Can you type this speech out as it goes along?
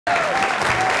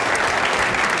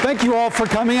Thank you all for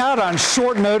coming out on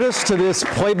short notice to this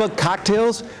Playbook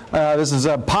Cocktails. This is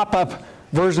a pop-up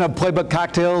version of Playbook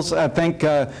Cocktails. I thank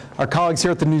our colleagues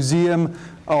here at the museum,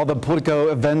 all the Politico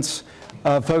events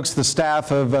folks, the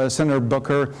staff of Senator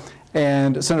Booker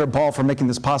and Senator Paul for making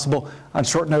this possible on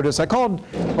short notice. I called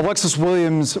Alexis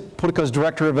Williams, Politico's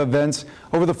director of events,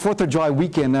 over the 4th of July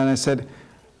weekend, and I said,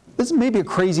 this may be a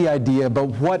crazy idea, but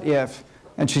what if?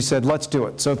 And she said, let's do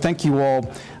it. So thank you all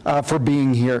for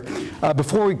being here.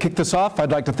 Before we kick this off, I'd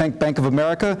like to thank Bank of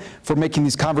America for making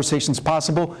these conversations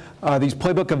possible. These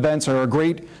Playbook events are a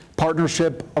great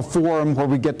partnership, a forum where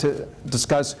we get to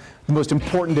discuss the most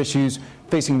important issues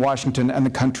facing Washington and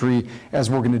the country, as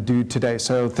we're going to do today.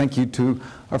 So thank you to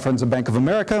our friends at Bank of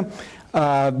America.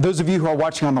 Those of you who are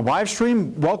watching on the live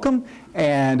stream, welcome.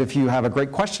 And if you have a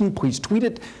great question, please tweet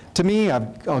it to me.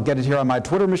 I'll get it here on my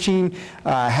Twitter machine,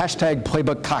 hashtag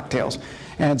Playbook Cocktails.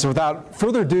 And so without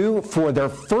further ado, for their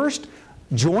first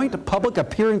joint public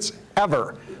appearance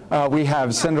ever, we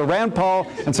have Senator Rand Paul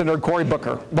and Senator Cory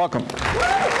Booker. Welcome.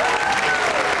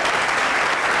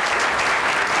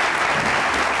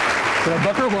 Senator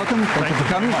Booker, welcome. Thank you for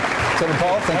coming. Senator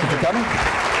Paul, thank you for coming.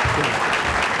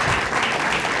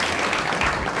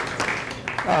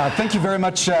 Thank you very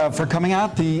much for coming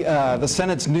out. The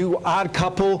Senate's new odd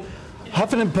couple.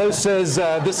 Huffington Post says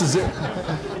this is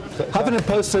Huffington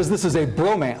Post says this is a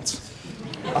bromance.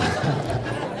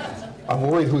 I'm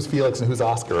worried who's Felix and who's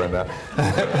Oscar in that.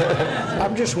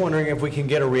 I'm just wondering if we can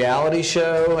get a reality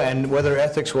show and whether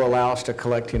ethics will allow us to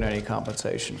collect any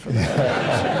compensation for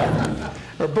that.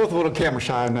 We're both a little camera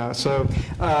shy now. So,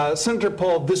 Senator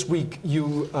Paul, this week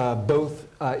you both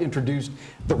introduced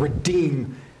the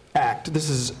REDEEM Act. This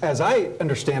is, as I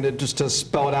understand it, just to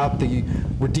spell it out, the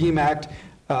REDEEM Act,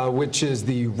 which is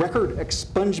the record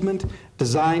expungement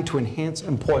designed to enhance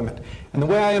employment. And the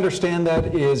way I understand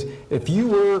that is if you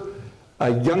were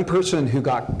a young person who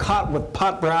got caught with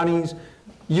pot brownies,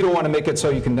 you don't want to make it so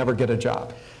you can never get a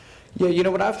job. Yeah, you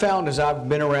know what I've found as I've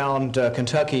been around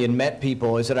Kentucky and met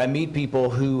people is that I meet people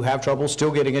who have trouble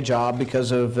still getting a job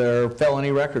because of their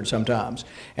felony record sometimes.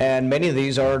 And many of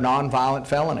these are nonviolent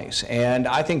felonies. And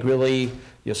I think really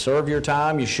you serve your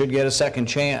time, you should get a second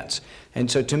chance. And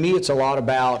so to me it's a lot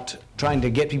about trying to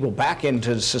get people back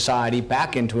into society,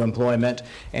 back into employment.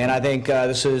 And I think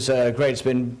this is great. It's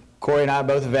been Cory and I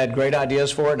both have had great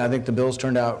ideas for it, and I think the bill's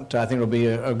turned out, I think it'll be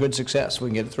a good success. We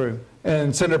can get it through.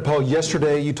 And Senator Paul,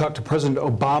 yesterday you talked to President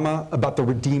Obama about the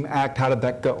REDEEM Act. How did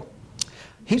that go?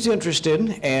 He's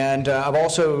interested, and I've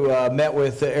also met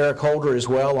with Eric Holder as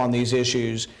well on these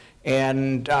issues.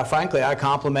 And frankly, I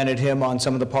complimented him on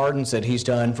some of the pardons that he's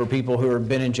done for people who have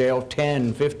been in jail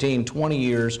 10, 15, 20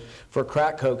 years for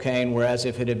crack cocaine, whereas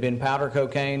if it had been powder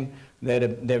cocaine,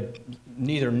 they've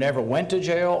neither never went to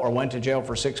jail or went to jail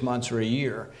for 6 months or a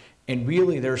year. And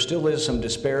really, there still is some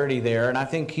disparity there, and I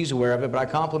think he's aware of it, but I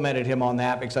complimented him on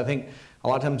that because I think a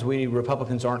lot of times we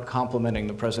Republicans aren't complimenting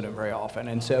the president very often.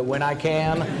 And so when I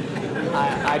can,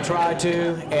 I try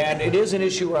to, and it is an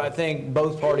issue where I think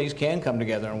both parties can come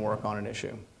together and work on an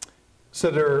issue.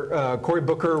 Senator Cory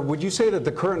Booker, would you say that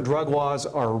the current drug laws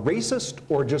are racist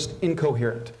or just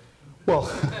incoherent? Well,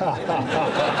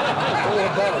 a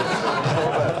little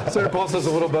both. Senator Paul says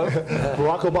a little both.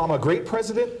 Barack Obama, great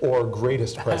president or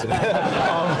greatest president?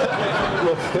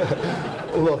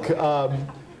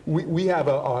 We have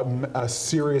a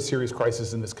serious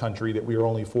crisis in this country that we are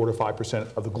only 4 to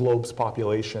 5% of the globe's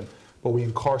population, but we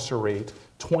incarcerate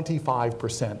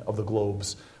 25% of the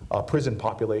globe's prison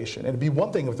population. And it'd be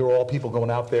one thing if there were all people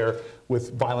going out there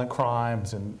with violent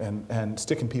crimes and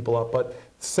sticking people up, but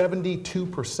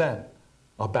 72%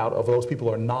 of those people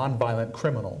are nonviolent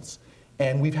criminals.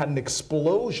 And we've had an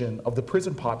explosion of the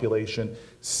prison population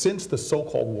since the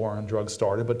so-called war on drugs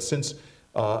started, but since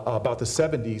about the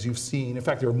 70s, you've seen, in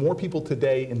fact, there are more people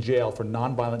today in jail for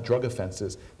nonviolent drug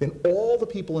offenses than all the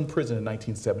people in prison in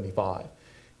 1975.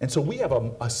 And so we have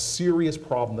a serious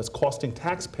problem that's costing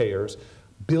taxpayers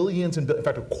billions and, in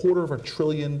fact, $250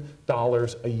 billion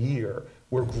a year.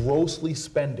 We're grossly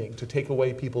spending to take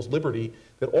away people's liberty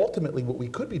that ultimately what we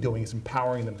could be doing is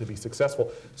empowering them to be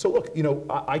successful. So look, you know,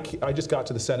 I just got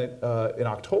to the Senate in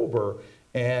October,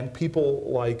 and people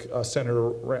like Senator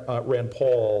Rand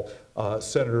Paul,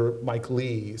 Senator Mike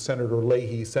Lee, Senator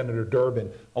Leahy, Senator Durbin,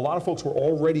 a lot of folks were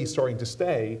already starting to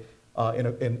say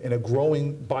in a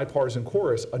growing bipartisan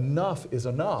chorus, enough is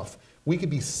enough. We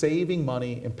could be saving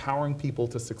money, empowering people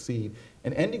to succeed,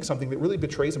 and ending something that really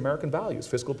betrays American values,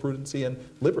 fiscal prudency and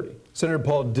liberty. Senator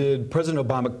Paul, did President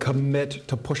Obama commit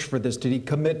to push for this? Did he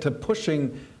commit to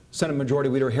pushing Senate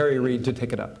Majority Leader Harry Reid to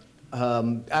take it up?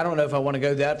 I don't know if I want to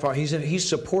go that far. He's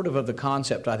supportive of the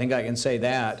concept. I think I can say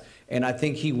that. And I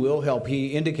think he will help.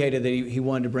 He indicated that he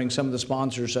wanted to bring some of the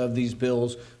sponsors of these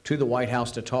bills to the White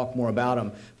House to talk more about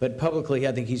them. But publicly,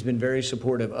 I think he's been very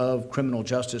supportive of criminal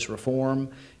justice reform.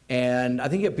 And I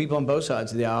think you have people on both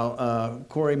sides of the aisle.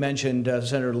 Cory mentioned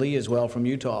Senator Lee as well from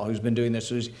Utah, who's been doing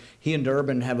this. He and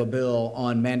Durbin have a bill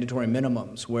on mandatory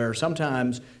minimums, where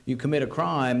sometimes you commit a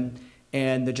crime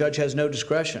and the judge has no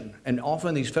discretion. And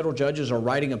often these federal judges are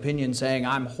writing opinions saying,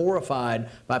 I'm horrified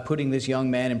by putting this young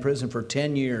man in prison for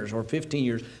 10 years or 15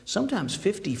 years, sometimes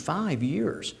 55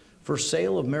 years for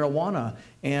sale of marijuana.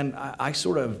 And I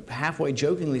sort of halfway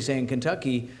jokingly say in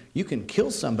Kentucky, you can kill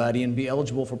somebody and be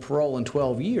eligible for parole in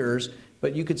 12 years,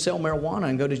 but you could sell marijuana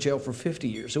and go to jail for 50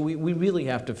 years. So we really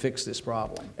have to fix this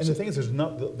problem. And the thing is,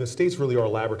 the states really are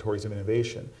laboratories of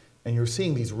innovation. And you're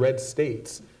seeing these red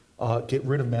states get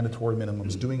rid of mandatory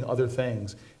minimums, doing other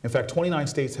things. In fact, 29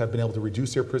 states have been able to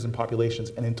reduce their prison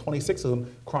populations, and in 26 of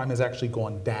them, crime has actually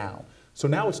gone down. So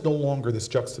now it's no longer this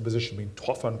juxtaposition between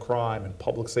tough on crime and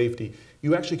public safety.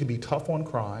 You actually can be tough on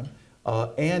crime,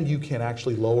 and you can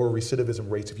actually lower recidivism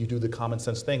rates if you do the common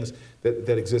sense things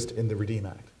that exist in the REDEEM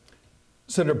Act.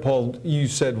 Senator Paul, you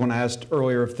said when I asked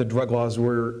earlier if the drug laws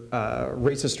were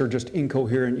racist or just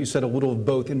incoherent, you said a little of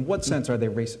both. In what sense are they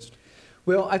racist?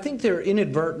 Well, I think they're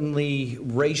inadvertently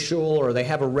racial, or they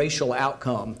have a racial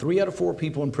outcome. 3 out of 4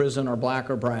 people in prison are black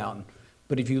or brown.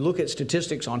 But if you look at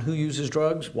statistics on who uses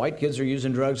drugs, white kids are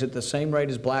using drugs at the same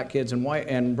rate as black kids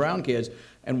and brown kids,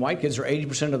 and white kids are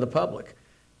 80% of the public.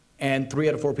 And 3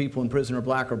 out of 4 people in prison are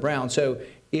black or brown. So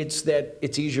it's that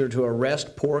it's easier to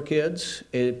arrest poor kids.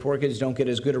 Poor kids don't get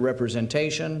as good a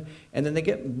representation. And then they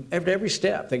get, at every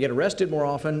step, they get arrested more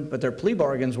often, but their plea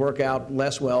bargains work out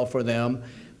less well for them.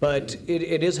 But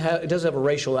it does have a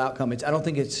racial outcome. I don't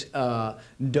think it's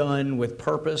done with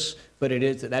purpose, but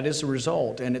that is the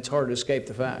result, and it's hard to escape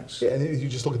the facts. Yeah, and you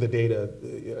just look at the data,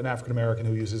 an African American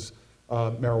who uses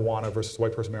marijuana versus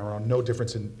white person marijuana, no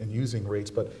difference in using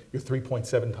rates, but you're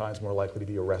 3.7 times more likely to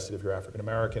be arrested if you're African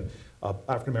American.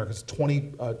 African Americans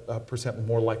 20%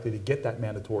 more likely to get that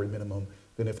mandatory minimum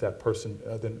than if that person,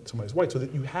 than somebody's white. So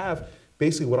that you have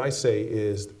basically what I say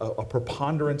is a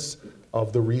preponderance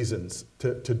of the reasons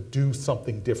to do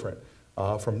something different,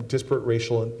 from disparate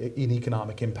racial and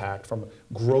economic impact, from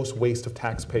gross waste of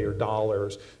taxpayer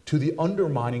dollars, to the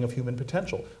undermining of human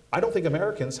potential. I don't think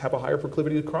Americans have a higher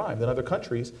proclivity to crime than other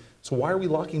countries, so why are we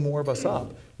locking more of us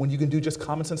up when you can do just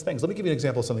common sense things? Let me give you an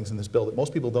example of something in this bill that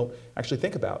most people don't actually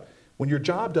think about. When your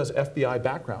job does FBI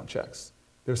background checks,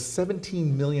 there's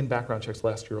 17 million background checks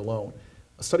last year alone.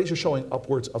 Studies are showing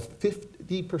upwards of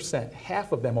 50%,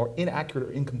 half of them are inaccurate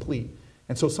or incomplete.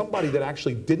 And so somebody that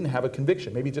actually didn't have a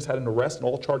conviction, maybe just had an arrest and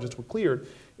all charges were cleared,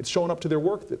 it's showing up to their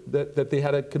work that they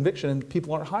had a conviction and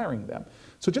people aren't hiring them.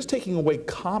 So just taking away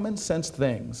common sense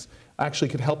things actually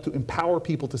could help to empower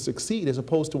people to succeed, as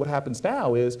opposed to what happens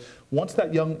now is once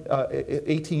that young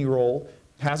 18-year-old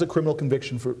has a criminal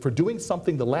conviction for doing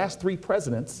something the last 3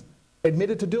 presidents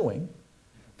admitted to doing,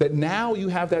 that now you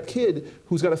have that kid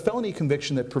who's got a felony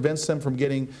conviction that prevents them from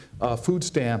getting food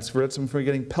stamps, prevents them from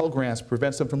getting Pell Grants,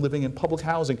 prevents them from living in public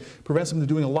housing, prevents them from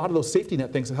doing a lot of those safety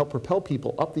net things that help propel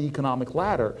people up the economic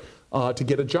ladder to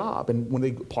get a job. And when they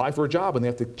apply for a job and they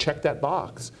have to check that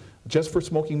box, just for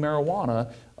smoking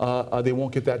marijuana, they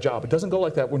won't get that job. It doesn't go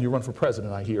like that when you run for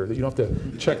president, I hear, that you don't have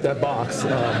to check that box.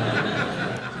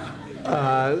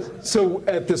 So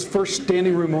at this first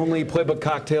standing room only Playbook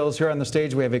cocktails here on the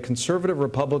stage, we have a conservative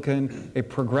Republican, a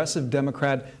progressive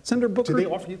Democrat. Senator Booker. Did they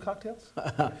offer you cocktails?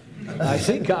 I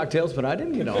see cocktails, but I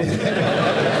didn't get on.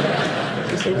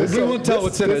 We won't tell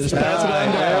what's in it. Just pass it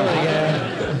on down.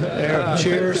 There.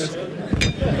 Cheers.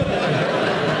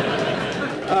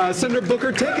 Senator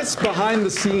Booker, take us behind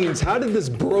the scenes. How did this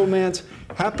bromance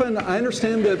happen? I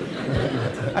understand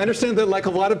that, like a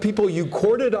lot of people, you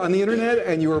courted on the internet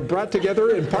and you were brought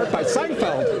together in part by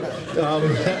Seinfeld.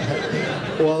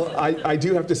 Well, I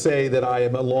do have to say that I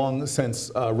am long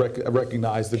since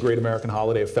recognized the great American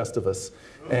holiday of Festivus.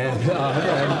 I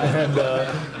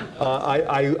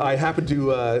happened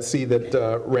to see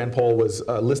that Rand Paul was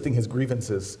listing his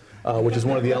grievances, which is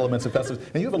one of the elements of Festivus.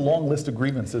 And you have a long list of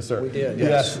grievances, sir. We did,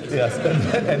 yes. Yes.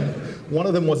 And one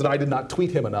of them was that I did not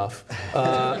tweet him enough.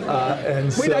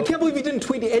 Wait, I can't believe you didn't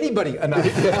tweet anybody enough.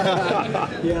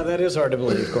 Yeah, that is hard to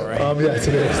believe, Cory. Yes,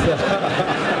 it is.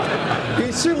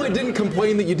 He certainly didn't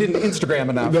complain that you didn't Instagram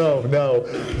enough. No.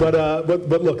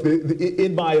 But look,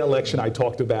 in my election, I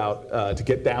talked about, to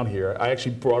get down here, I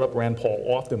actually brought up Rand Paul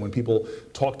often when people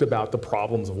talked about the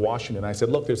problems of Washington. I said,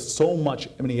 look, there's so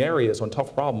many areas on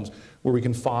tough problems where we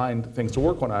can find things to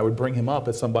work on. I would bring him up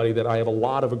as somebody that I have a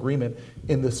lot of agreement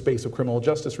in the space of criminal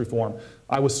justice reform.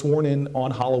 I was sworn in on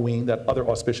Halloween, that other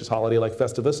auspicious holiday like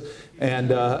Festivus, and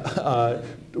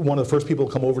one of the first people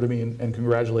to come over to me and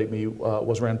congratulate me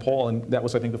was Rand Paul, and that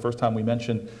was, I think, the first time we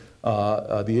mentioned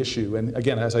the issue. And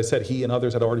again, as I said, he and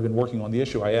others had already been working on the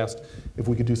issue. I asked if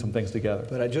we could do some things together.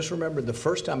 But I just remembered the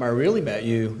first time I really met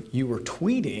you, you were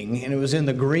tweeting, and it was in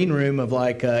the green room of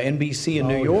like NBC in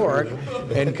New York,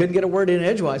 and couldn't get a word in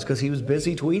edgewise because he was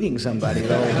busy tweeting somebody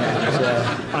the whole time.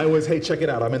 So. I was, hey, check it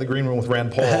out, I'm in the green room with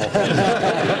Rand Paul.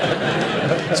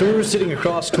 So we were sitting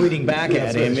across tweeting back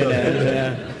at him.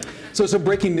 So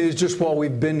breaking news, just while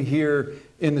we've been here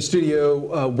in the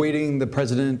studio waiting, the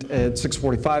president at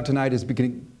 6:45 tonight is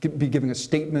be giving a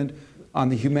statement on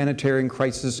the humanitarian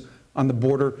crisis on the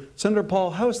border. Senator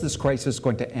Paul, how is this crisis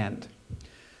going to end?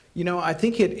 You know, I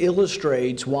think it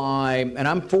illustrates why, and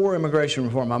I'm for immigration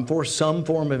reform, I'm for some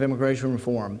form of immigration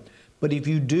reform, but if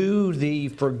you do the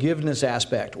forgiveness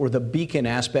aspect or the beacon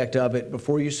aspect of it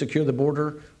before you secure the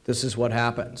border, this is what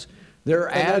happens. There are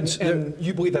ads. And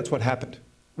you believe that's what happened?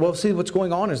 Well, see, what's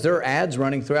going on is there are ads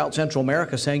running throughout Central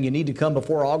America saying you need to come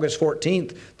before August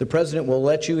 14th. The president will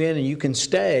let you in and you can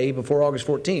stay before August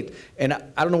 14th. And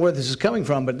I don't know where this is coming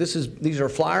from, but these are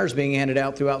flyers being handed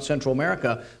out throughout Central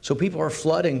America. So people are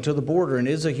flooding to the border, and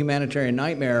it is a humanitarian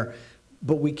nightmare.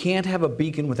 But we can't have a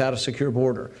beacon without a secure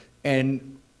border.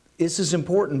 And this is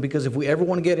important because if we ever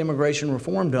want to get immigration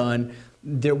reform done,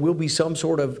 there will be some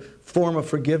sort of form of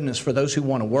forgiveness for those who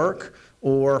want to work,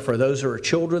 or for those who are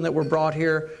children that were brought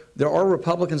here. There are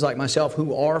Republicans like myself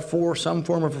who are for some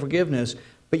form of forgiveness,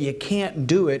 but you can't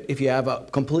do it if you have a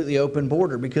completely open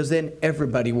border, because then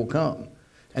everybody will come.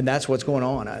 And that's what's going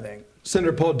on, I think.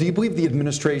 Senator Paul, do you believe the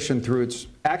administration, through its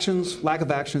actions, lack of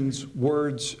actions,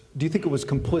 words, do you think it was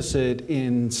complicit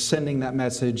in sending that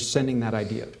message, sending that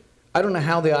idea? I don't know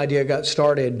how the idea got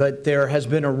started, but there has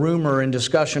been a rumor and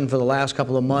discussion for the last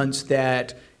couple of months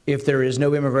that if there is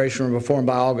no immigration reform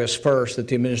by August 1st, that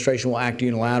the administration will act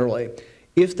unilaterally.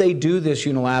 If they do this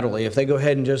unilaterally, if they go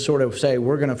ahead and just sort of say,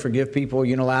 we're going to forgive people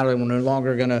unilaterally, we're no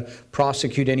longer going to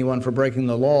prosecute anyone for breaking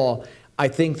the law, I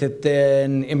think that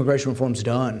then immigration reform's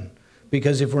done.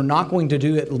 Because if we're not going to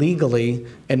do it legally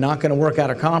and not going to work out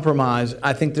a compromise,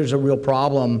 I think there's a real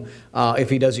problem if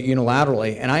he does it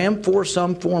unilaterally. And I am for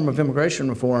some form of immigration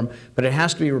reform, but it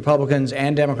has to be Republicans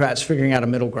and Democrats figuring out a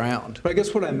middle ground. But I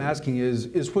guess what I'm asking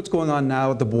is what's going on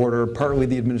now at the border partly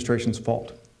the administration's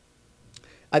fault?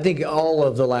 I think all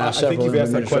of the last several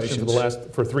administrations. I think you've asked that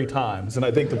question for 3 times, and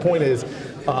I think the point is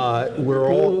we're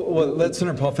all... Well, let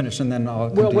Senator Paul finish, and then I'll...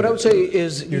 Well, what I would say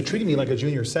is... You're treating me like a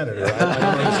junior senator. I don't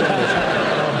understand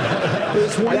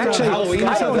this. Actually,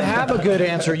 I don't have a good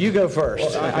answer. You go first.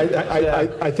 Well,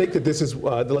 I think that this is...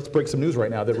 let's break some news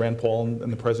right now that Rand Paul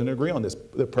and the president agree on this.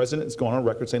 The president has gone on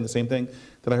record saying the same thing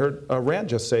that I heard Rand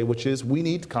just say, which is we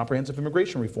need comprehensive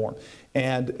immigration reform.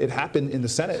 And it happened in the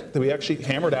Senate that we actually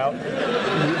hammered out...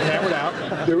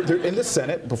 They're in the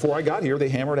Senate, before I got here, they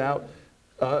hammered out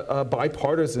a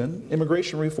bipartisan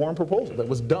immigration reform proposal that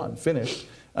was done, finished,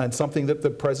 and something that the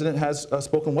president has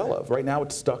spoken well of. Right now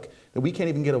it's stuck that we can't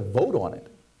even get a vote on it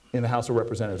in the House of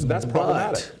Representatives. That's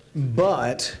problematic.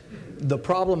 But the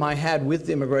problem I had with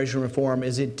the immigration reform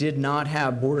is it did not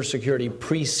have border security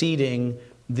preceding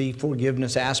the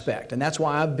forgiveness aspect. And that's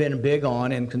why I've been big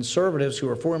on, and conservatives who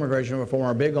are for immigration reform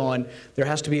are big on, there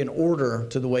has to be an order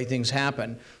to the way things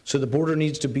happen. So the border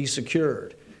needs to be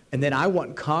secured. And then I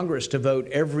want Congress to vote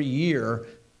every year,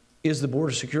 is the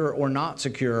border secure or not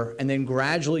secure, and then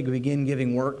gradually begin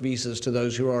giving work visas to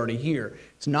those who are already here.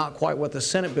 It's not quite what the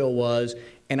Senate bill was.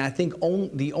 And I think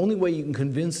the only way you can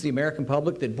convince the American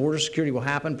public that border security will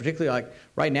happen, particularly like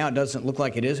right now it doesn't look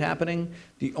like it is happening,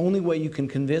 the only way you can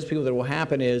convince people that it will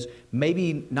happen is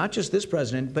maybe not just this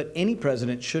president, but any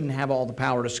president shouldn't have all the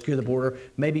power to secure the border.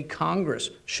 Maybe Congress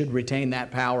should retain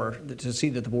that power to see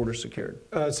that the border is secured.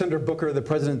 Senator Booker, the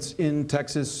president's in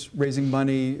Texas raising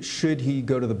money. Should he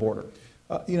go to the border?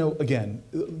 You know, again,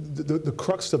 the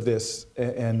crux of this,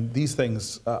 and these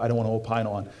things I don't want to opine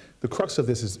on, the crux of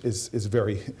this is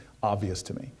very obvious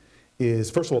to me.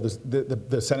 Is, first of all,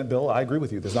 the Senate bill, I agree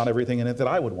with you, there's not everything in it that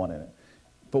I would want in it.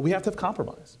 But we have to have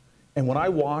compromise. And when I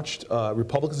watched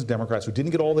Republicans and Democrats who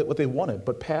didn't get all what they wanted,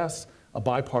 but pass a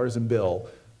bipartisan bill,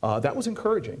 that was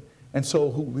encouraging. And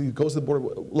so who goes to the border,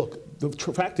 look,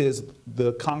 the fact is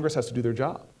the Congress has to do their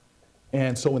job.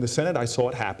 And so in the Senate, I saw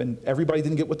it happen. Everybody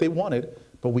didn't get what they wanted,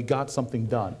 but we got something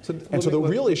done. So the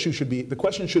real issue should be, the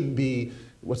question shouldn't be,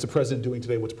 what's the president doing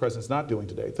today, what's the president's not doing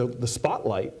today. The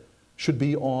spotlight should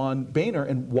be on Boehner,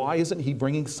 and why isn't he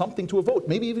bringing something to a vote?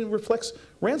 Maybe even reflects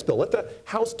Rand's bill. Let the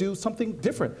House do something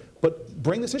different, but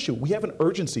bring this issue. We have an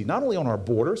urgency, not only on our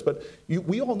borders, but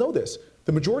we all know this.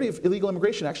 The majority of illegal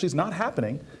immigration actually is not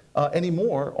happening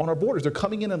anymore on our borders. They're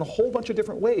coming in a whole bunch of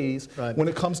different ways when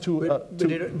it comes to...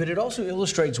 But it also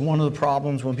illustrates one of the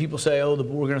problems when people say, oh,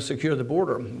 we're going to secure the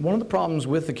border. One of the problems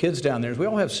with the kids down there is we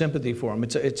all have sympathy for them.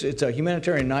 It's a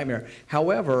humanitarian nightmare.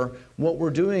 However, what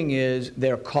we're doing is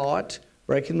they're caught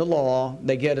breaking the law,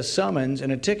 they get a summons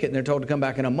and a ticket, and they're told to come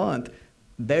back in a month.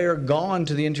 They're gone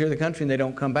to the interior of the country and they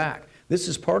don't come back. This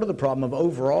is part of the problem of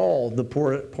overall the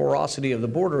porosity of the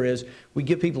border is we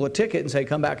give people a ticket and say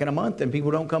come back in a month, and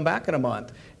people don't come back in a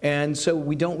month. And so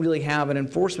we don't really have an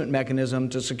enforcement mechanism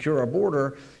to secure our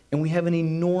border, and we have an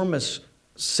enormous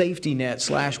safety net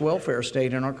 / welfare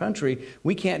state in our country.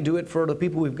 We can't do it for the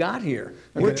people we've got here.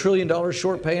 We're $1 trillion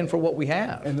short paying for what we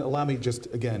have. And allow me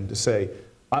just again to say,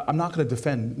 I'm not going to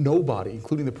defend nobody,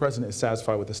 including the president, is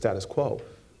satisfied with the status quo.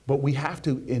 But we have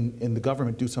to, in the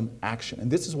government, do some action.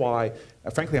 And this is why,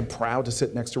 frankly, I'm proud to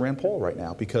sit next to Rand Paul right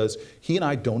now, because he and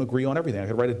I don't agree on everything. I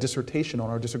could write a dissertation on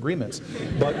our disagreements.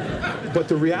 But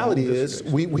the reality is,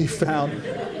 we sat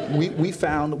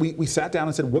down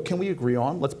and said, what can we agree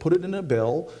on? Let's put it in a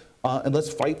bill, and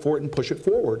let's fight for it and push it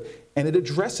forward. And it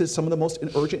addresses some of the most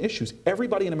urgent issues.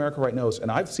 Everybody in America right now knows,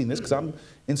 and I've seen this because I'm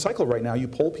in cycle right now, you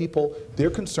poll people, they're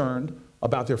concerned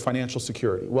about their financial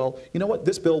security. Well, you know what?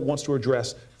 This bill wants to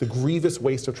address the grievous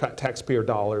waste of taxpayer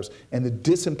dollars and the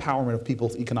disempowerment of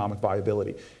people's economic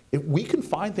viability. If we can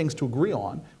find things to agree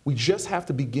on, we just have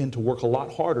to begin to work a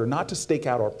lot harder, not to stake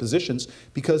out our positions,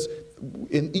 because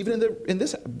even in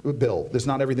this bill, there's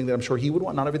not everything that I'm sure he would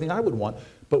want, not everything I would want,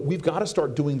 but we've got to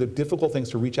start doing the difficult things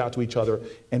to reach out to each other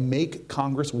and make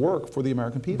Congress work for the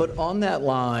American people. But on that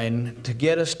line, to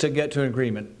get us to get to an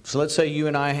agreement, so let's say you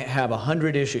and I have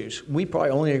 100 issues. We probably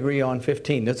only agree on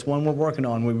 15. That's one we're working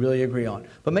on, we really agree on.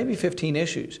 But maybe 15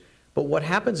 issues. But what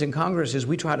happens in Congress is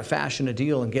we try to fashion a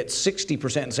deal and get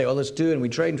 60% and say, oh, let's do it, and we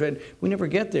trade and trade. We never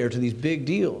get there to these big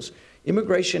deals.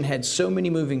 Immigration had so many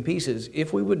moving pieces.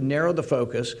 If we would narrow the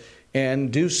focus and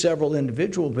do several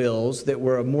individual bills that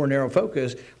were a more narrow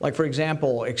focus, like, for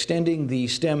example, extending the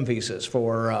STEM visas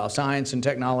for science and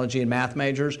technology and math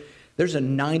majors, there's a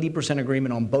 90%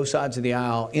 agreement on both sides of the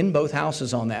aisle in both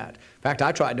houses on that. In fact,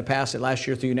 I tried to pass it last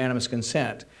year through unanimous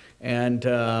consent. And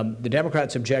the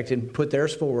Democrats objected, put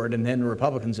theirs forward, and then the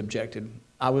Republicans objected.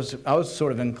 I was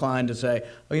sort of inclined to say,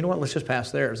 oh, you know what, let's just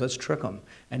pass theirs. Let's trick them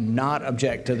and not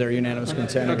object to their unanimous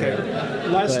consent. Okay.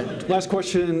 Last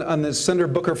question on this. Senator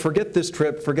Booker, forget this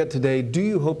trip, forget today. Do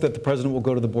you hope that the president will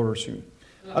go to the border soon?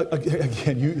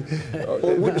 Again,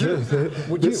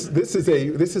 this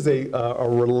is a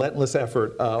relentless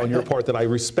effort on your part that I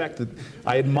respect. That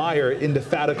I admire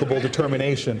indefatigable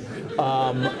determination.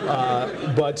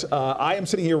 But I am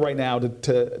sitting here right now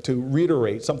to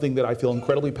reiterate something that I feel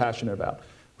incredibly passionate about.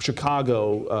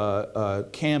 Chicago,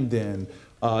 Camden,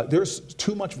 there's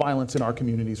too much violence in our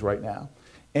communities right now.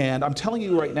 And I'm telling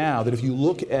you right now that if you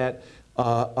look at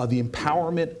the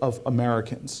empowerment of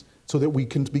Americans, so that we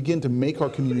can begin to make our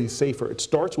communities safer, it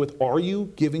starts with, are you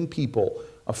giving people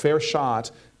a fair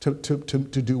shot to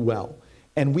do well?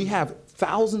 And we have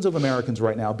thousands of Americans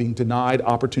right now being denied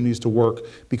opportunities to work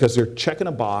because they're checking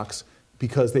a box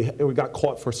because they got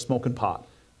caught for smoking pot.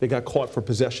 They got caught for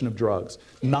possession of drugs,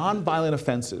 nonviolent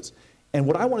offenses. And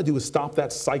what I want to do is stop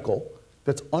that cycle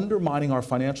that's undermining our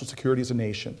financial security as a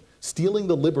nation, stealing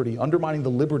the liberty, undermining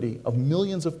the liberty of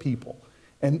millions of people.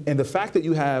 And the fact that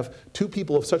you have two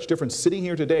people of such difference sitting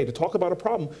here today to talk about a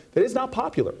problem that is not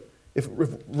popular.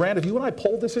 Rand, if you and I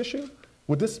polled this issue,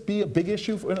 would this be a big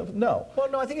issue? No.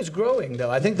 Well, no, I think it's growing, though.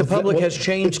 I think the public has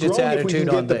changed its attitude on things. If we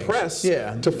can get the press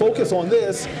to focus on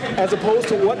this, as opposed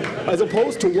to what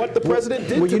the president did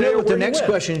today. Well, you know what the next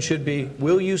question should be?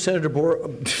 Will you, Senator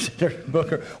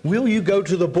Booker, will you go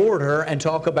to the border and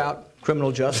talk about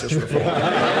criminal justice reform?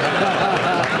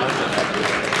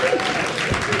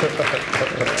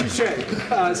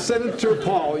 Senator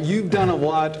Paul, you've done a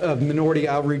lot of minority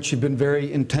outreach. You've been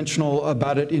very intentional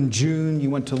about it. In June, you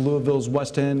went to Louisville's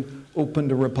West End,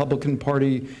 opened a Republican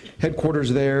Party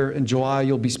headquarters there. In July,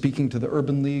 you'll be speaking to the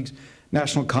Urban League's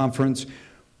National Conference.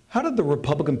 How did the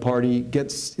Republican Party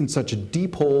get in such a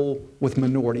deep hole with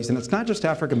minorities? And it's not just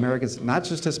African Americans, not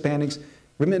just Hispanics.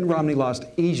 Mitt Romney lost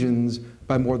Asians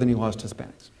by more than he lost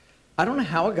Hispanics. I don't know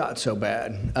how it got so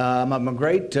bad. I'm a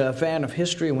great fan of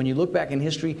history, and when you look back in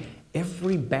history,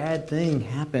 every bad thing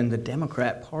happened the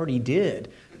Democrat Party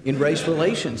did in race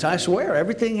relations. I swear,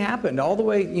 everything happened all the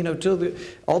way,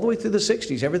 all the way through the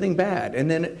 60s, everything bad.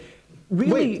 And then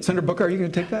really... Wait, Senator Booker, are you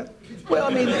going to take that? Well,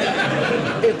 I mean,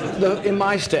 in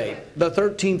my state, the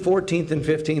 13th, 14th, and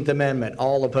 15th Amendment,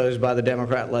 all opposed by the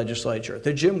Democrat legislature.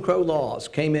 The Jim Crow laws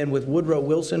came in with Woodrow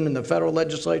Wilson in the federal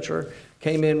legislature,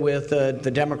 came in with the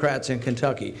Democrats in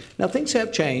Kentucky. Now, things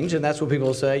have changed, and that's what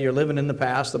people say. You're living in the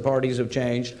past. The parties have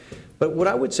changed. But what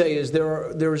I would say is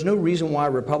there is no reason why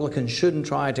Republicans shouldn't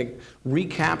try to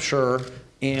recapture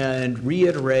and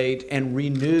reiterate and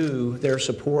renew their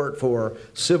support for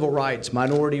civil rights,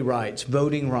 minority rights,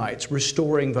 voting rights,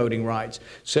 restoring voting rights.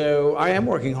 So I am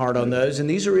working hard on those, and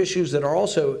these are issues that are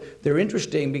also, they're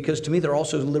interesting because to me they're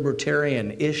also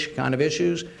libertarian-ish kind of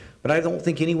issues, but I don't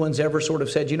think anyone's ever sort of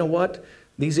said, you know what,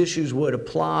 these issues would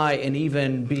apply and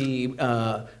even be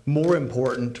more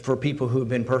important for people who have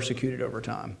been persecuted over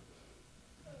time.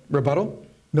 Rebuttal?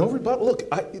 No rebuttal. Look,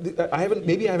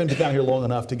 maybe I haven't been down here long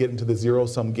enough to get into the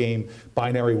zero-sum game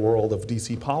binary world of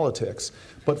DC politics.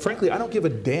 But frankly, I don't give a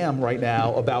damn right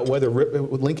now about whether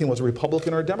Lincoln was a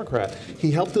Republican or a Democrat.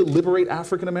 He helped to liberate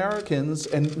African Americans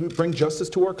and bring justice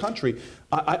to our country.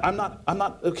 I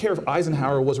don't care if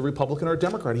Eisenhower was a Republican or a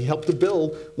Democrat. He helped to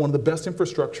build one of the best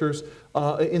infrastructures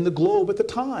in the globe at the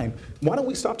time. Why don't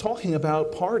we stop talking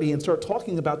about party and start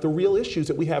talking about the real issues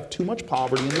that we have too much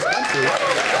poverty in this country,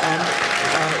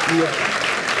 we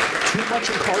have too much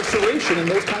incarceration and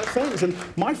those kind of things. And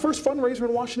my first fundraiser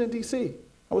in Washington, D.C.,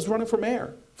 I was running for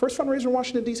mayor. First fundraiser in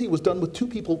Washington, D.C. was done with two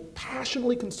people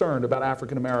passionately concerned about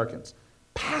African Americans.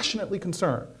 Passionately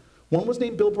concerned. One was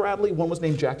named Bill Bradley, one was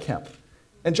named Jack Kemp.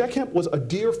 And Jack Kemp was a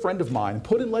dear friend of mine,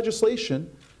 put in legislation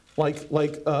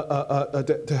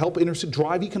to help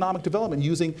drive economic development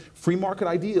using free market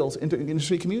ideals into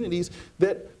industry communities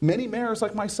that many mayors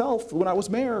like myself, when I was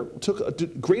mayor,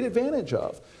 took great advantage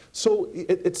of. So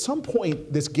at some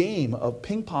point, this game of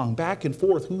ping pong back and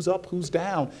forth, who's up, who's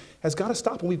down, has got to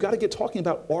stop. And we've got to get talking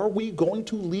about, are we going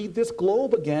to lead this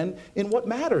globe again in what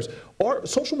matters? Our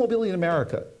social mobility in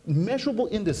America, measurable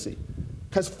indice,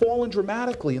 has fallen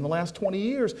dramatically in the last 20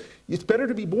 years. It's better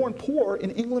to be born poor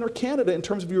in England or Canada in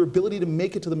terms of your ability to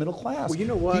make it to the middle class. Well, you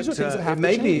know what? These are things that have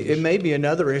it may be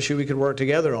another issue we could work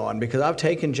together on, because I've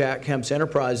taken Jack Kemp's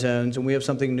enterprise zones, and we have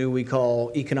something new we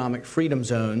call economic freedom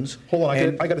zones. Hold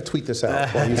on, I got to tweet this out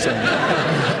while you're saying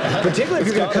that. Particularly if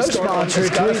you're going to co-sponsor,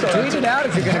 tweet it out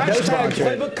if you're going to co-sponsor.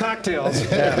 Playbook cocktails.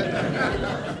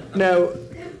 No.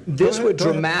 This would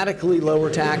dramatically lower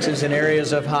taxes in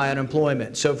areas of high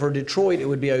unemployment. So for Detroit, it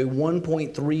would be a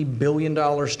 $1.3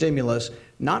 billion stimulus,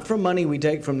 not from money we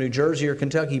take from New Jersey or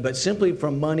Kentucky, but simply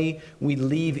from money we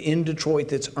leave in Detroit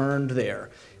that's earned there.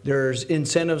 There's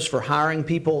incentives for hiring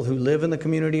people who live in the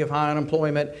community of high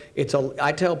unemployment.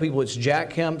 I tell people it's Jack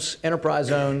Kemp's enterprise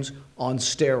zones on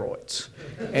steroids.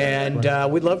 And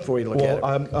we'd love for you to look at it.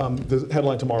 The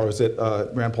headline tomorrow is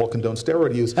that Rand Paul condones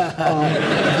steroid use.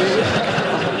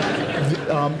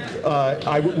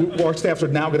 Our staffs are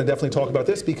now going to definitely talk about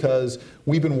this, because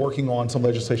we've been working on some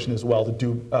legislation as well to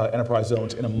do enterprise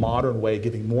zones in a modern way,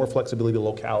 giving more flexibility to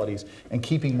localities and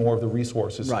keeping more of the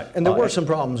resources. Right, and there were some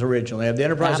problems originally. The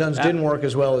enterprise zones didn't work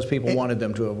as well as people wanted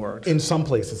them to have worked. In some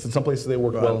places they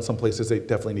worked well, in some places they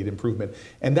definitely need improvement.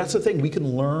 And that's the thing, we can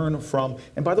learn from,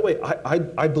 and by the way,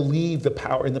 I believe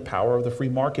in the power of the free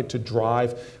market to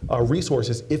drive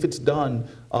resources. If it's done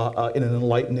in an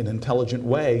enlightened and intelligent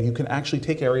way, you can actually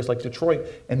take areas like Detroit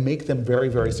and make them very,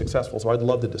 very successful. So I'd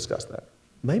love to discuss that.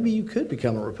 Maybe you could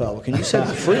become a Republican. You said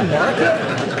the free market.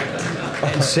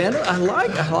 And Senator, I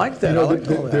like that. You know,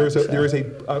 there is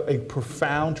a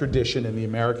profound tradition in the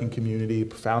American community, a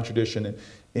profound tradition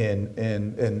in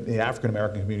the African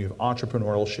American community of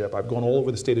entrepreneurship. I've gone all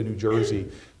over the state of New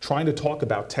Jersey trying to talk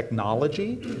about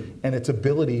technology and its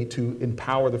ability to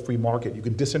empower the free market. You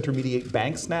can disintermediate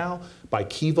banks now by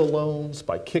Kiva loans,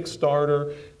 by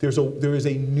Kickstarter. There is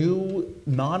a new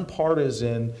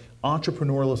nonpartisan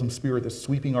entrepreneurialism spirit that's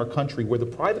sweeping our country, where the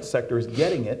private sector is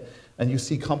getting it. And you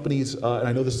see companies, and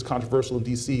I know this is controversial in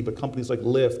DC, but companies like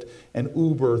Lyft and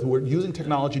Uber, who are using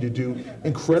technology to do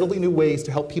incredibly new ways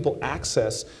to help people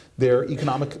access their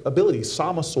economic abilities.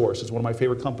 Samasource is one of my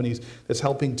favorite companies that's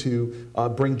helping to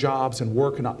bring jobs and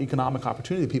work and economic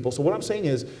opportunity to people. So what I'm saying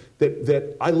is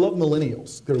that I love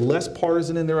millennials. They're less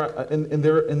partisan in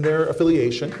their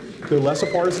affiliation. They're less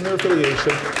partisan in their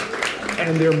affiliation.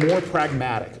 And they're more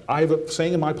pragmatic. I have a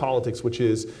saying in my politics, which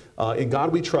is, in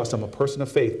God we trust. I'm a person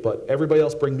of faith, but everybody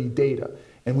else bring me data.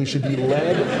 And we should be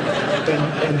led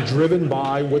and driven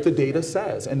by what the data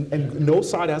says. And no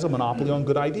side has a monopoly on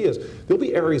good ideas. There'll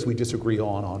be areas we disagree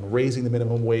on raising the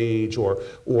minimum wage or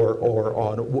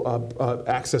on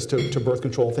access to birth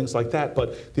control, things like that.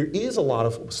 But there is a lot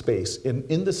of space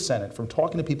in the Senate, from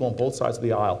talking to people on both sides of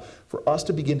the aisle, for us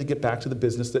to begin to get back to the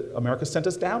business that America sent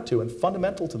us down to. And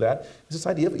fundamental to that is this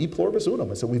idea of e pluribus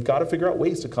unum, is that we've got to figure out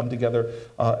ways to come together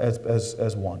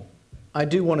as one. I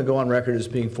do want to go on record as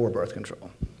being for birth control.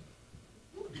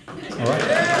 All right.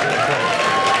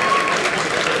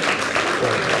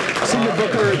 Senator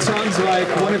Booker, it sounds like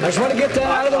one of... I just want to get that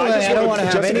out of the way. I don't want to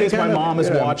have just any in case kind my of, mom is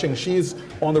watching, she's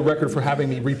on the record for having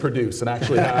me reproduce and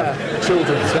actually have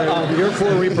children. So you're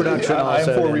for reproduction also. I am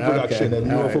for then. reproduction, Okay.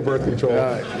 and you're for birth control.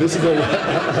 This is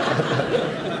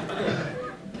a...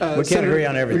 We can't agree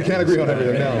on everything. We can't agree on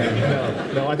everything.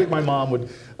 No. I think my mom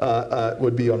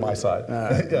would be on my side.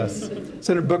 Yes.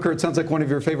 Senator Booker, it sounds like one of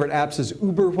your favorite apps is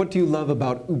Uber. What do you love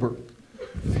about Uber?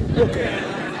 Look,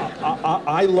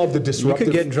 I love the disruptive...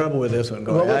 You could get in trouble with this one,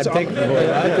 Cory. Well, I'd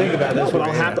think about this one.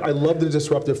 I love the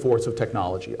disruptive force of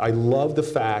technology. I love the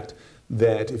fact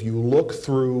that if you look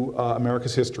through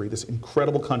America's history, this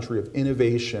incredible country of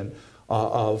innovation,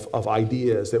 of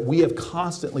ideas, that we have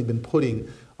constantly been putting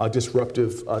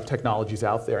disruptive technologies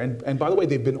out there. And by the way,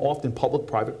 they've been often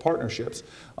public-private partnerships.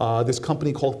 This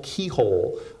company called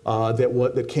Keyhole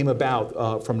that came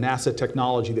about from NASA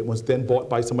technology that was then bought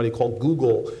by somebody called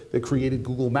Google that created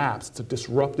Google Maps. It's a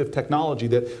disruptive technology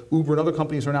that Uber and other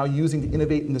companies are now using to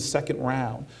innovate in the second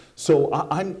round. So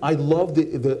I love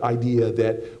the idea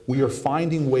that we are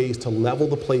finding ways to level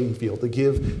the playing field, to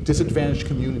give disadvantaged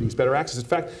communities better access. In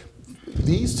fact,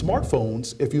 these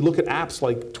smartphones, if you look at apps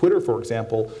like Twitter, for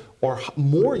example, are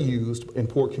more used in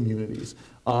poor communities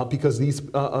because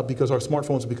our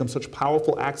smartphones have become such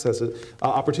powerful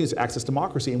opportunities to access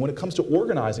democracy. And when it comes to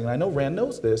organizing, and I know Rand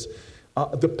knows this,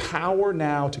 the power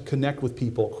now to connect with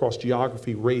people across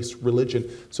geography, race, religion,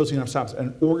 socioeconomic status,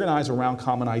 and organize around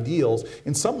common ideals,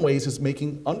 in some ways is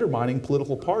undermining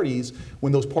political parties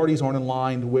when those parties aren't in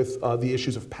line with the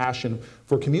issues of passion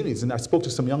for communities. And I spoke to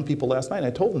some young people last night, and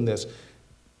I told them this.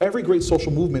 Every great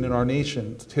social movement in our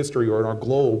nation's history or in our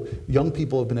globe, young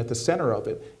people have been at the center of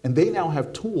it. And they now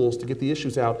have tools to get the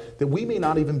issues out that we may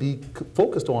not even be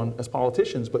focused on as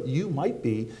politicians, but you might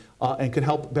be and can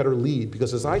help better lead.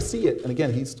 Because as I see it, and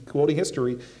again, he's quoting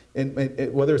history, and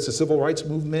whether it's a civil rights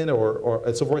movement or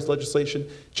a civil rights legislation,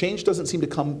 change doesn't seem to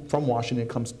come from Washington, it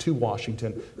comes to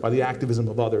Washington by the activism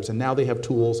of others. And now they have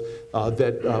tools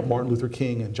that Martin Luther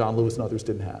King and John Lewis and others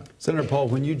didn't have. Senator Paul,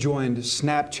 when you joined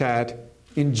Snapchat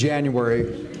in January,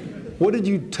 what did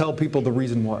you tell people the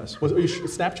reason was? Was it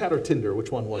Snapchat or Tinder? Which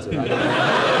one was it? I don't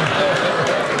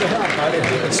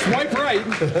know. Swipe right.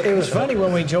 It was funny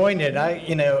when we joined it.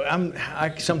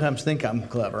 I sometimes think I'm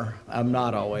clever. I'm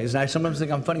not always. And I sometimes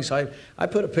think I'm funny. So I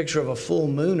put a picture of a full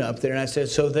moon up there, and I said,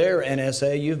 "So there,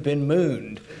 NSA, you've been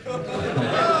mooned." All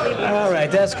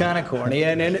right, that's kind of corny.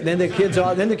 And then the kids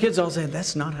all said,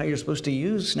 "That's not how you're supposed to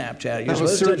use Snapchat. You're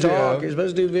supposed to talk. You're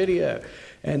supposed to do video."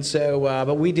 And so,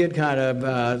 but we did kind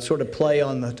of sort of play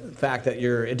on the fact that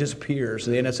it disappears.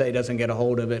 The NSA doesn't get a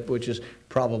hold of it, which is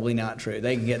probably not true.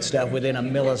 They can get stuff within a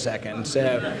millisecond.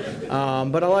 So,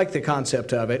 but I like the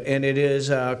concept of it, and it is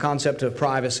a concept of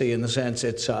privacy in the sense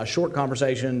it's short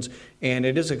conversations, and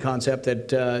it is a concept that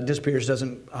disappears,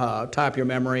 doesn't tie up your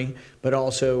memory, but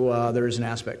also there is an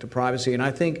aspect of privacy. And I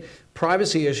think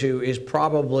privacy issue is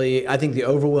probably, I think, the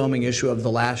overwhelming issue of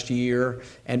the last year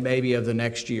and maybe of the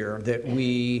next year, that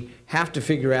we have to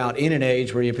figure out in an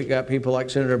age where you pick up people like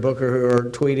Senator Booker who are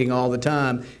tweeting all the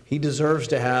time. He deserves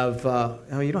to have,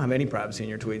 you don't have any privacy in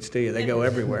your tweets, do you? They go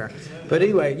everywhere. But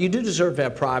anyway, you do deserve to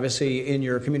have privacy in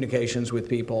your communications with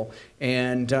people.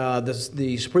 And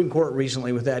the Supreme Court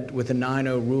recently with the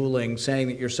 9-0 ruling saying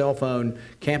that your cell phone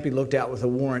can't be looked at with a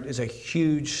warrant is a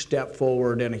huge step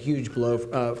forward and a huge blow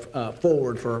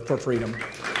forward for freedom.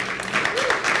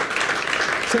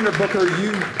 Senator Booker,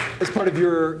 you, as part of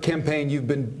your campaign, you've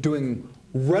been doing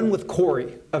Run with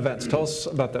Cory events. Tell us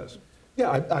about those.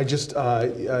 Yeah, I just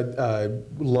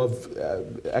love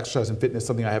exercise and fitness,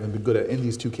 something I haven't been good at in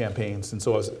these two campaigns. And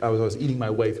so I was eating my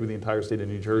way through the entire state of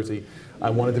New Jersey. I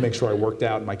wanted to make sure I worked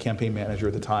out, and my campaign manager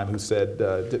at the time, who said,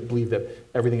 believed that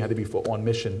everything had to be on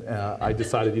mission, I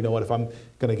decided, you know what, if I'm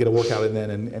going to get a workout in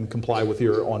then and comply with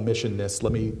your on missionness,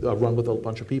 let me run with a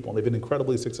bunch of people. And they've been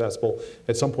incredibly successful,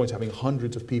 at some points having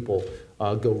hundreds of people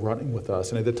go running with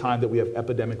us. And at the time that we have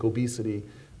epidemic obesity,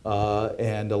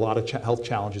 and a lot of health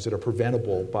challenges that are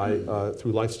preventable by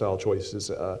through lifestyle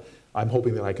choices. I'm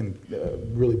hoping that I can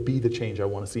really be the change I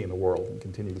want to see in the world and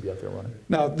continue to be out there running.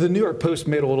 Now, the New York Post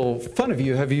made a little fun of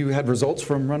you. Have you had results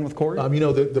from Run with Cory? You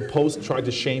know, the Post tried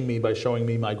to shame me by showing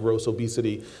me my gross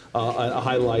obesity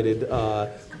highlighted.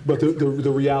 But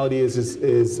the reality is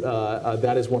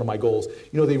that is one of my goals.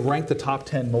 You know, they ranked the top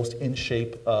 10 most in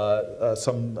shape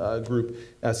some group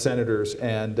senators,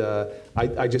 and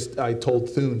I told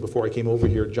Thune before I came over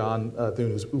here, John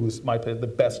Thune, who was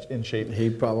the best in shape. He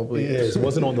probably is.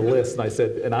 Wasn't on the list, and I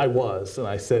said, and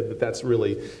I said that's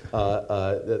really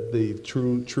the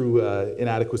true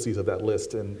inadequacies of that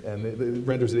list, and it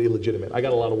renders it illegitimate. I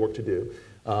got a lot of work to do.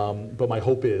 But my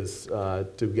hope is to,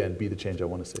 again, be the change I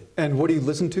want to see. And what do you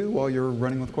listen to while you're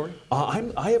running with Cory?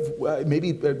 I have, maybe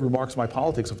it remarks my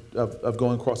politics of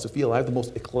going across the field. I have the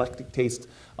most eclectic taste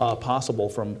possible,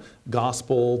 from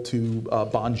gospel to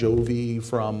Bon Jovi,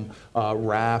 from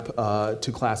rap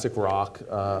to classic rock.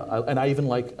 And I even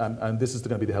like, and this is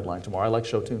going to be the headline tomorrow, I like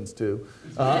show tunes too.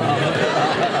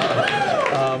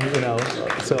 You know,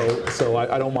 so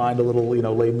I don't mind a little, you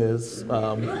know, Les Mis.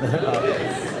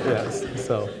 Yes.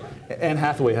 So, Anne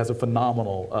Hathaway has a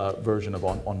phenomenal version of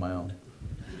On My Own.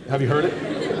 Have you heard it?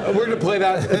 We're going to play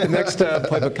that at the next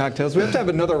Playbook Cocktails. We have to have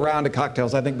another round of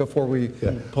cocktails, I think, before we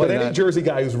play but that. Any Jersey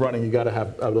guy who's running, you got to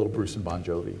have a little Bruce and Bon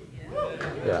Jovi.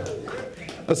 Yeah.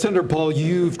 Senator Paul,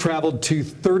 you've traveled to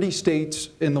 30 states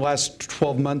in the last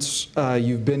 12 months.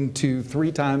 You've been to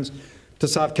 3 times to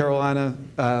South Carolina.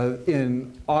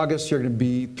 In August, you're going to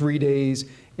be 3 days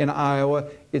in Iowa.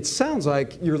 It sounds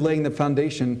like you're laying the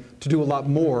foundation to do a lot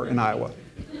more in Iowa.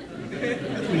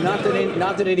 Not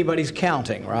that anybody's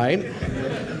counting, right?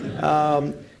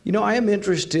 You know, I am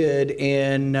interested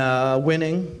in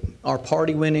winning, our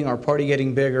party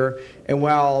getting bigger. And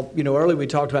while, you know, earlier we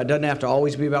talked about it doesn't have to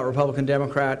always be about Republican,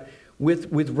 Democrat,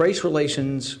 with race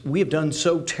relations, we have done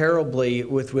so terribly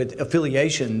with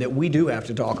affiliation that we do have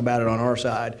to talk about it on our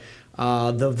side.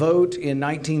 The vote in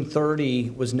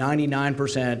 1930 was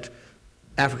 99%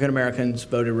 African Americans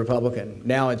voted Republican.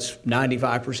 Now it's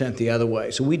 95% the other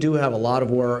way. So we do have a lot of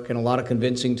work and a lot of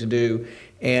convincing to do.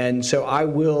 And so I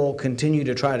will continue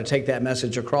to try to take that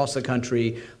message across the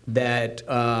country that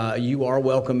you are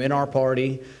welcome in our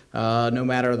party, no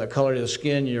matter the color of the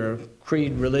skin, your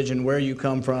creed, religion, where you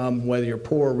come from, whether you're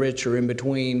poor, rich, or in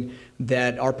between,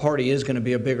 that our party is going to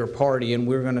be a bigger party, and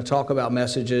we're going to talk about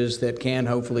messages that can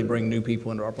hopefully bring new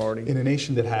people into our party. In a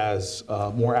nation that has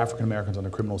more African Americans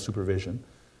under criminal supervision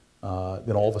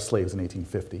than all the slaves in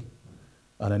 1850,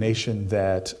 in a nation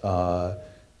that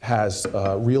has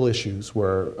real issues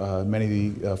where many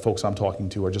of the folks I'm talking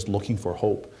to are just looking for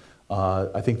hope,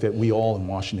 I think that we all in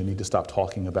Washington need to stop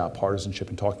talking about partisanship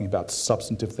and talking about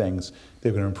substantive things that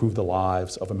are going to improve the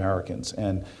lives of Americans.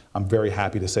 And I'm very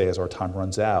happy to say, as our time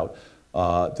runs out,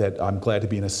 that I'm glad to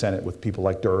be in a Senate with people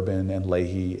like Durbin and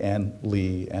Leahy and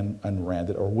Lee and Rand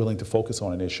that are willing to focus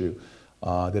on an issue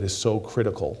that is so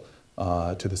critical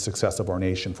to the success of our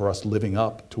nation, for us living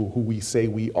up to who we say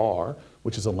we are,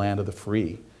 which is a land of the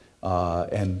free.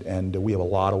 And we have a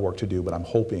lot of work to do, but I'm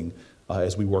hoping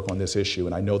as we work on this issue,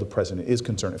 and I know the President is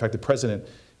concerned. In fact, the President,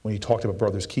 when he talked about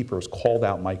Brothers Keepers, called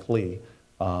out Mike Lee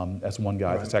as one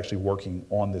guy that's actually working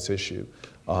on this issue.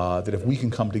 That if we can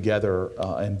come together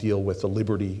and deal with the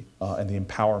liberty and the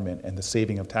empowerment and the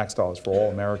saving of tax dollars for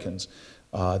all Americans,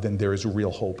 then there is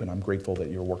real hope, and I'm grateful that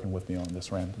you're working with me on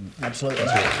this, Rand. Absolutely.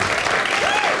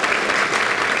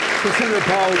 So, Senator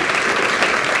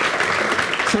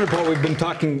Paul, we've been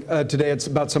talking today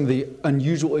about some of the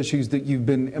unusual issues that you've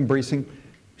been embracing.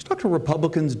 You talk to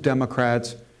Republicans,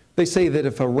 Democrats. They say that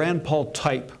if a Rand Paul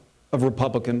type of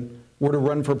Republican were to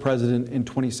run for president in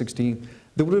 2016,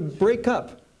 that would break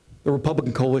up the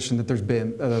Republican coalition that there's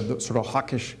been, the sort of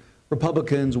hawkish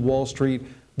Republicans, Wall Street,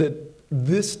 that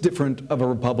this different of a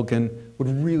Republican would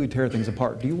really tear things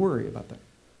apart. Do you worry about that?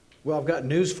 Well, I've got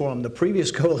news for them. The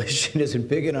previous coalition isn't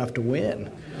big enough to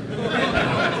win.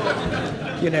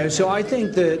 You know, so I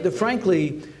think that,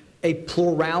 frankly, a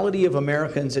plurality of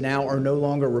Americans now are no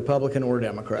longer Republican or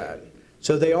Democrat.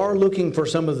 So they are looking for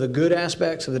some of the good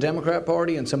aspects of the Democrat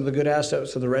Party and some of the good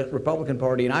aspects of the Republican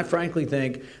Party. And I frankly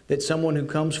think that someone who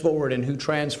comes forward and who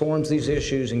transforms these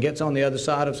issues and gets on the other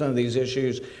side of some of these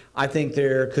issues, I think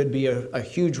there could be a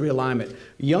huge realignment.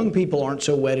 Young people aren't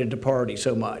so wedded to party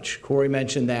so much. Cory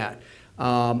mentioned that.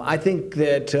 I think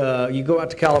that you go out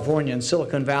to California and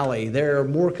Silicon Valley, they're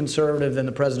more conservative than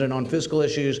the president on fiscal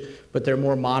issues, but they're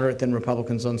more moderate than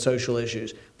Republicans on social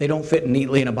issues. They don't fit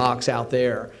neatly in a box out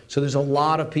there. So there's a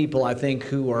lot of people, I think,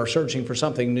 who are searching for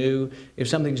something new. If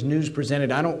something's new's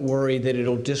presented, I don't worry that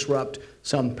it'll disrupt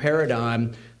some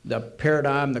paradigm. The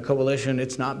paradigm, the coalition,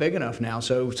 it's not big enough now,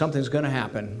 so something's going to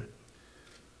happen.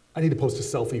 I need to post a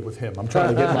selfie with him. I'm trying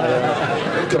to get my...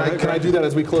 Can I do that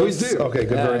as we close? Please do. Okay,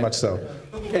 good, very much so.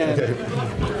 And,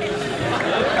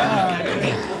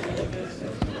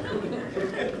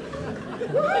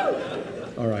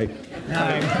 All right.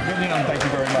 thank you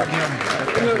very much.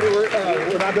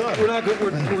 We're not done. We're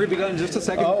going to be done in just a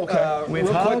second. Oh, okay. We've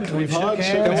hugged, we've shook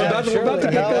hands. And we're about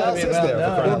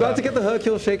to get the hug.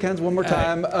 He'll shake hands one more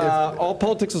time. All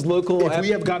politics is local. If we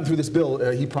have gotten through this bill,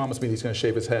 he promised me he's going to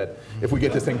shave his head if we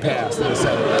get this thing passed in the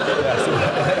Senate.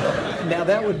 Yes. Now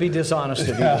that would be dishonest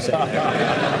of you to say.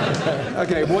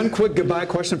 Okay, one quick goodbye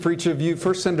question for each of you.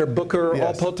 First, Senator Booker, Yes.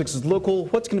 all politics is local.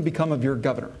 What's going to become of your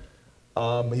governor?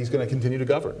 He's going to continue to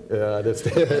govern.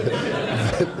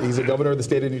 He's a governor of the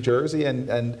state of New Jersey,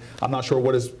 and I'm not sure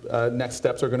what his next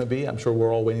steps are going to be. I'm sure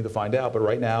we're all waiting to find out. But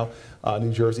right now,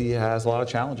 New Jersey has a lot of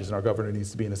challenges, and our governor needs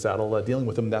to be in the saddle dealing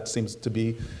with them. That seems to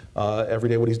be every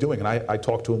day what he's doing. And I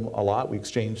talked to him a lot. We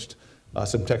exchanged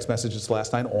some text messages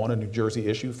last night on a New Jersey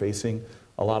issue facing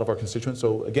a lot of our constituents.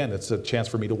 So again, it's a chance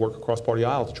for me to work across party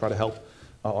aisle to try to help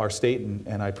our state,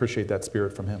 and I appreciate that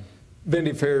spirit from him.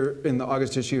 Vanity Fair in the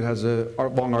August issue has a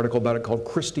long article about it called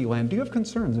Christie Land. Do you have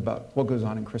concerns about what goes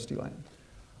on in Christie Land?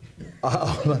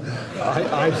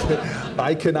 I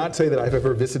cannot say that I've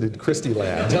ever visited Christie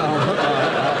Land.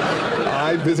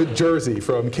 I visit Jersey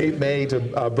from Cape May to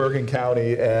Bergen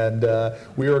County, and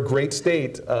we are a great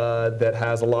state that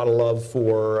has a lot of love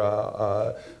for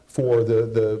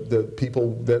the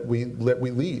people that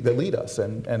lead us,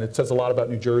 and it says a lot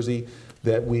about New Jersey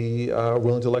that we are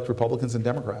willing to elect Republicans and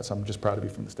Democrats. I'm just proud to be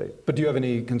from the state. But do you have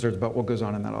any concerns about what goes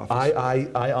on in that office?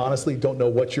 I honestly don't know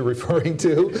what you're referring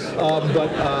to,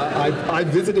 but I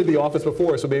visited the office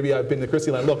before, so maybe I've been to Christie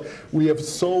Land. Look, we have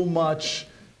so much,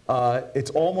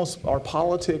 it's almost, our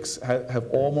politics have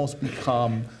almost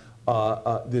become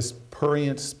this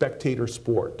prurient spectator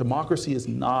sport. Democracy is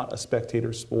not a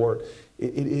spectator sport.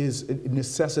 It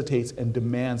necessitates and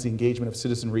demands the engagement of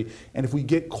citizenry. And if we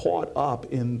get caught up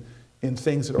in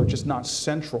things that are just not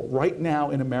central. Right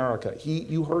now in America,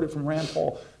 you heard it from Rand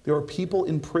Paul, there are people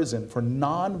in prison for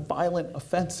non-violent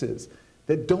offenses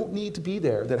that don't need to be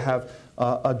there, that have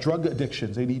drug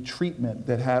addictions, they need treatment,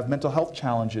 that have mental health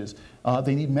challenges,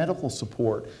 they need medical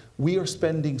support. We are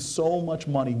spending so much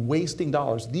money, wasting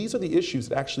dollars. These are the issues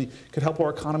that actually could help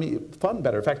our economy fund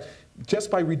better. In fact,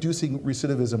 just by reducing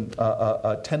recidivism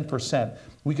 10%,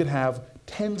 we could have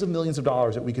tens of millions of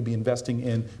dollars that we could be investing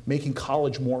in making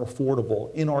college more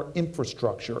affordable, in our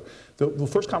infrastructure. The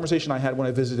first conversation I had when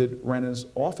I visited Rand's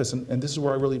office, and this is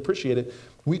where I really appreciate it,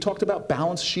 we talked about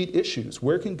balance sheet issues.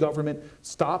 Where can government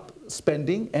stop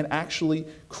spending and actually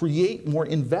create more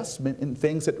investment in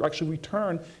things that actually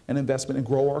return an investment and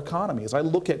grow our economy? As I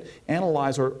look at,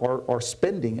 analyze our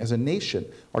spending as a nation,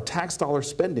 our tax dollar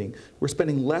spending, we're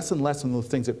spending less and less on those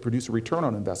things that produce a return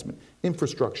on investment,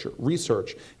 infrastructure,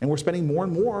 research, and we're spending more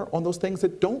and more on those things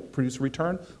that don't produce a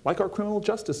return, like our criminal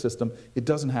justice system. It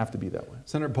doesn't have to be that way.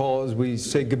 Senator Paul, as we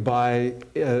say goodbye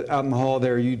out in the hall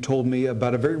there, you told me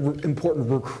about a very important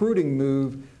recruiting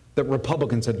move that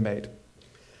Republicans had made.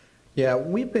 Yeah,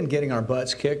 we've been getting our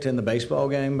butts kicked in the baseball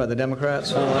game by the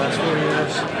Democrats for the last 4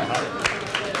 years.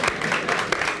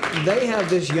 They have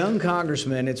this young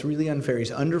congressman, it's really unfair,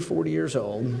 he's under 40 years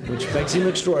old, which makes him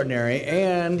extraordinary,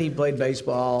 and he played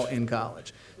baseball in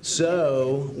college.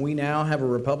 So we now have a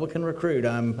Republican recruit,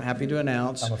 I'm happy to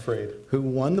announce, I'm afraid, who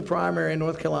won the primary in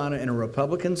North Carolina in a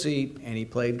Republican seat, and he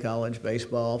played college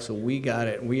baseball. So we got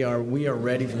it. We are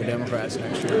ready for the Democrats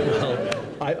next year. Well,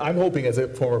 I'm hoping, as a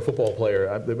former football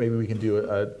player, that maybe we can do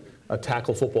a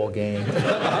tackle football game.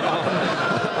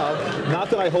 Not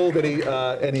that I hold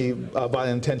any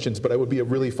violent intentions, but it would be a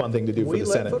really fun thing to do for the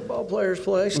Senate. We let football players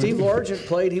play. Steve Largent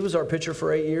played. He was our pitcher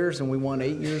for 8 years, and we won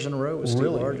 8 years in a row with Steve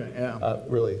Largent. Yeah.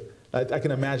 Really? I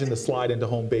can imagine the slide into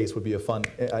home base would be a fun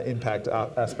impact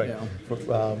aspect.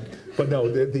 Yeah. But no,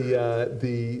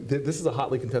 this is a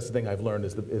hotly contested thing I've learned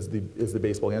is the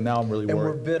baseball game. And now I'm really worried. And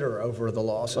we're bitter over the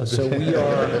losses, so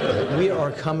we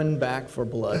are coming back for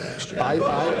blood next year.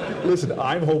 Listen,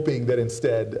 I'm hoping that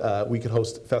instead we could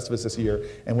host Festivus this year,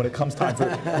 and when it comes time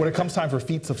for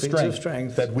feats of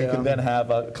strength, that we can then have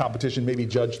a competition, maybe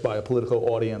judged by a Politico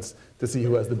audience, to see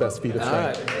who has the best feat of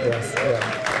strength. Right. Yes.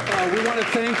 Yeah. We want to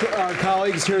thank our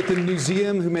colleagues here at the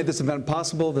museum who made this event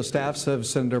possible, the staffs of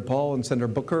Senator Paul and Senator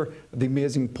Booker, the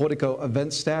amazing Politico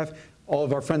event staff, all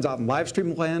of our friends out in live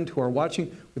stream land who are watching.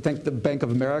 We thank the Bank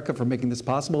of America for making this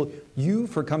possible, you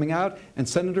for coming out, and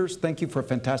senators, thank you for a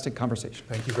fantastic conversation.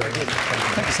 Thank you very much.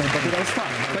 Thank you, Senator Booker. That was fun.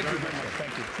 Thank you very much.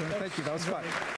 Thank you. That was fun.